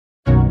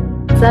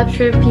What's up,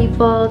 shrimp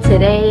people?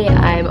 Today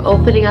I'm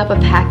opening up a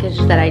package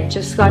that I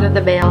just got in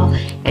the mail,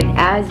 and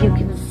as you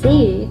can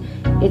see,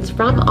 it's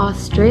from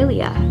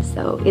Australia.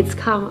 So it's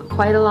come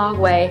quite a long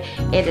way,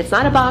 and it's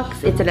not a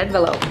box, it's an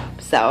envelope.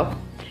 So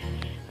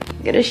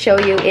I'm gonna show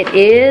you. It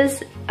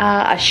is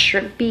a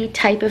shrimpy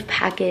type of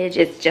package.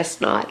 It's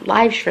just not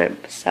live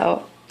shrimp.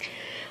 So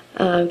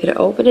I'm gonna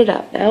open it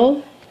up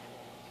now.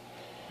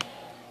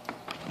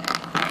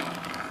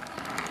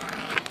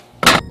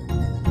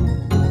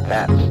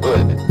 That's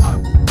good.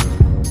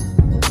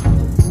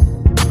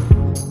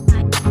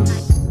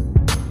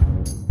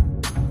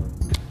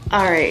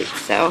 Alright,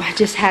 so I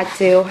just had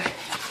to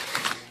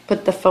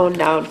put the phone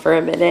down for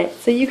a minute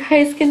so you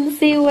guys can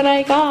see what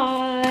I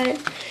got.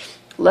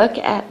 Look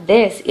at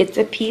this. It's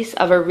a piece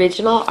of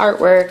original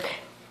artwork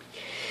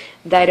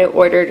that I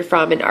ordered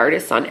from an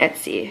artist on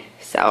Etsy.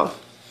 So,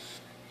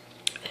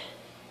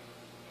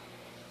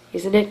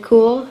 isn't it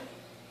cool?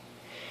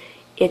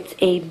 It's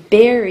a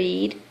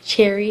berried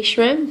cherry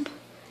shrimp.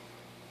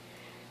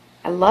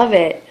 I love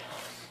it.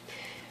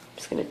 I'm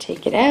just going to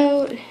take it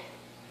out.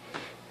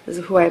 This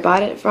is who I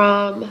bought it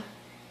from.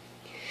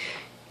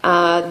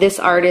 This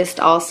artist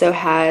also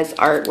has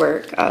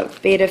artwork of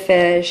betta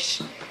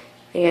fish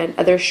and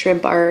other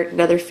shrimp art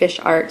and other fish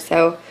art.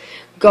 So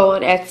go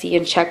on Etsy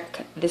and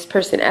check this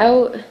person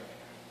out.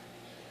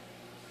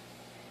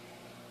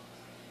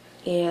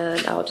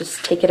 And I'll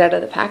just take it out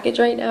of the package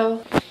right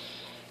now.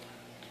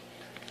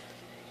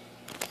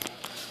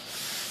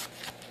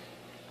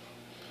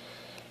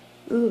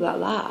 Ooh la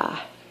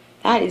la.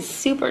 That is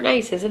super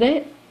nice, isn't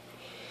it?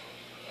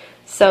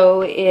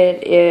 So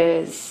it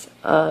is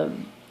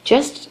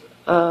just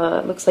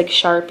looks like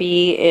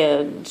Sharpie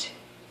and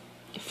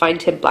fine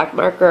tip black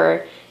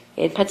marker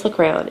and pencil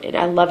crayon, and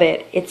I love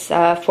it. It's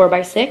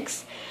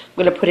 4x6. I'm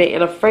gonna put it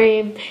in a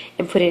frame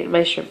and put it in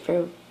my shrimp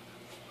room.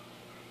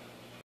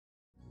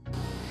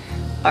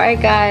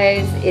 Alright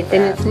guys, it's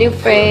in its new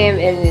frame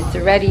and it's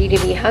ready to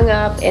be hung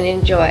up and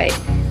enjoyed.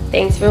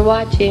 Thanks for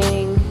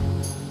watching.